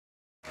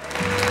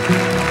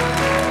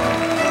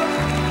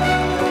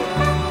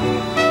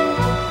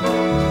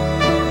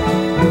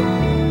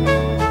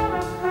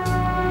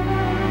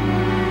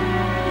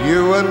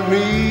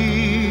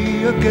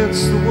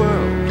against the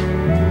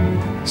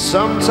world.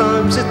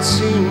 Sometimes it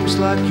seems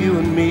like you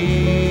and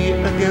me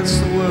against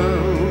the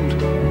world.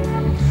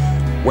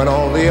 When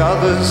all the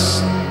others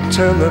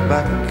turn their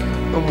back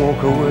and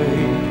walk away,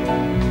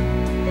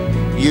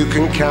 you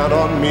can count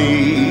on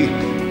me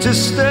to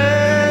stay.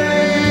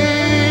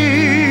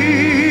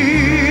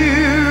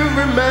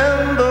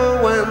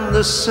 Remember when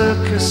the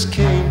circus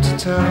came to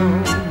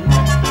town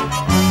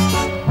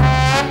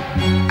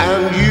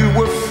and you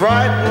were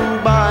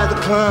frightened by the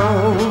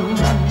clown?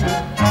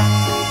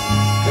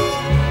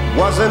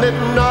 Wasn't it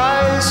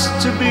nice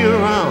to be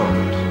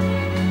around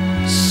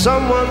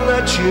someone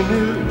that you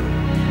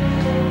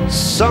knew,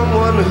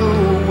 someone who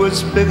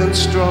was big and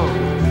strong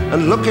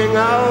and looking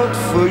out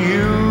for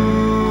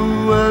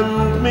you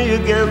and me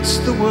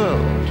against the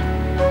world?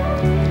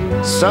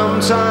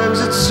 Sometimes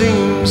it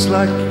seems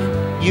like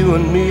you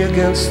and me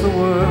against the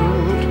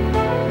world.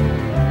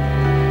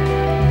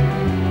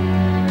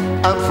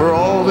 And for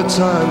all the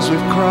times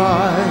we've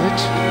cried,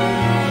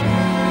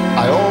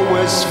 I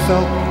always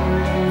felt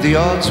the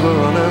odds were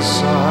on our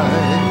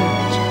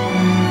side.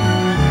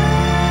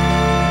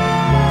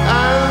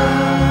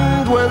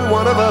 And when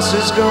one of us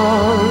is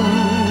gone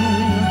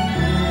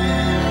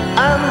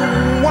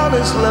and one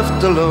is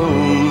left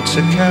alone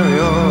to carry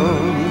on,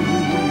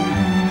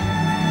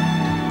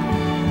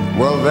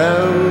 well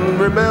then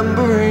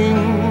remembering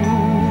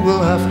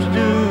we'll have to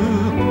do.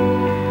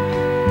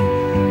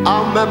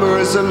 Our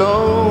memories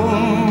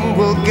alone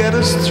will get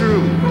us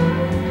through.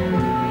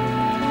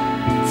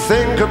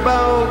 Think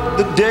about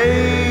the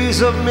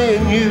days of me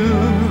and you,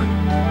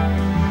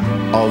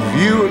 of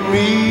you and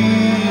me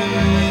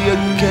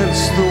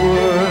against the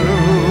world.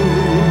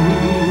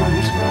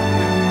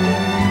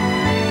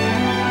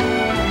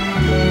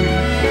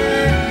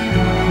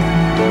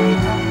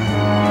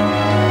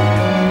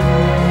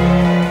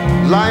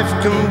 Life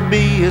can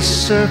be a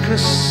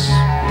circus.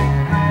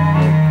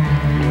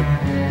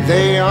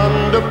 They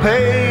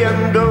underpay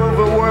and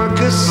overwork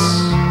us,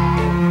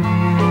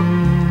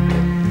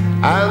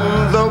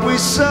 and though we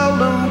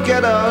seldom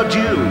get our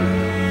due,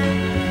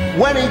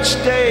 when each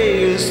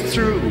day is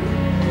through,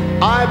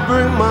 I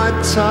bring my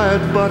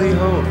tired body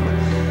home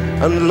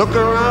and look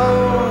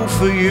around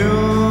for you.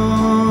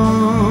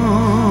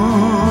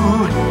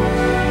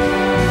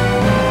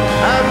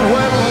 And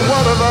when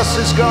one of us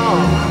is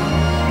gone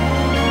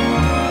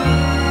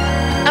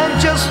and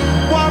just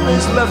one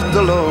is left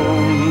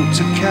alone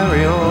to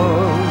carry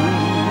on,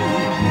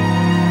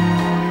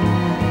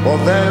 well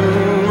then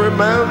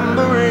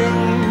remembering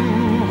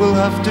we'll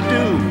have to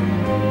do.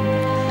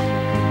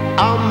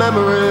 Our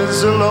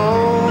memories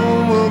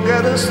alone will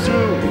get us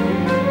through.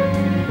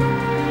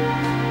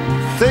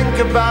 Think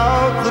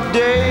about the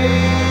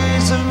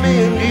days of me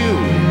and you,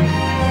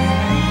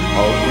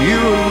 of you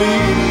and me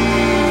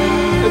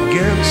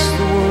against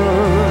the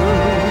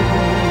world,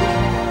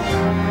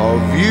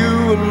 of you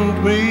and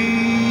me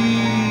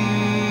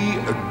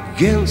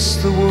against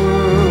the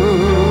world.